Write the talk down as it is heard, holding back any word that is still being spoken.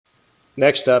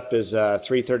Next up is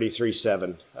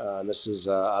 333.7. And this is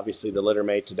obviously the litter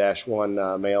mate to Dash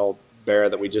 1 male bear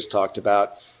that we just talked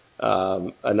about.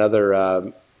 Another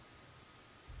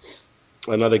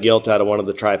gilt out of one of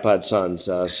the tripod sons.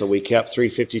 So we kept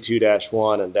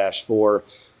 352-1 and Dash 4.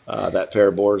 That pair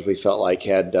of boars we felt like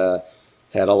had a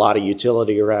lot of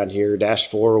utility around here. Dash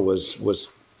 4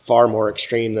 was far more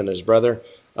extreme than his brother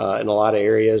in a lot of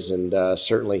areas, and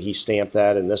certainly he stamped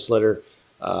that in this litter.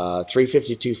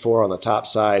 352.4 on the top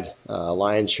side,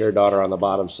 lion's share daughter on the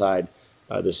bottom side.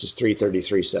 This is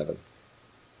 333.7.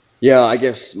 Yeah, I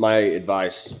guess my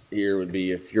advice here would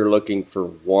be if you're looking for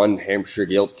one Hampshire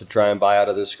gilt to try and buy out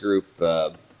of this group,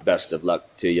 best of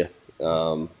luck to you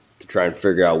to try and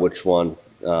figure out which one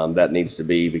that needs to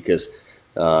be, because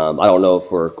I don't know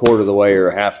if we're a quarter of the way or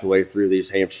half the way through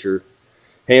these Hampshire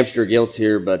gilts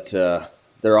here, but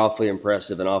they're awfully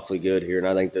impressive and awfully good here, and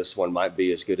I think this one might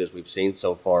be as good as we've seen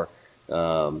so far.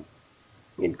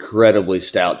 Incredibly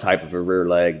stout type of a rear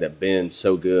leg that bends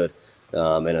so good.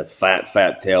 And a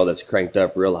fat tail that's cranked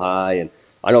up real high. And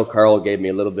I know Carl gave me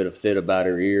a little bit of fit about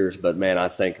her ears, but man, I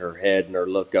think her head and her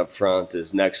look up front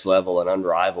is next level and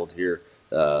unrivaled here.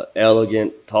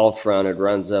 Elegant, tall fronted,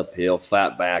 runs uphill,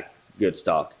 flat back, good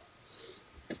stock.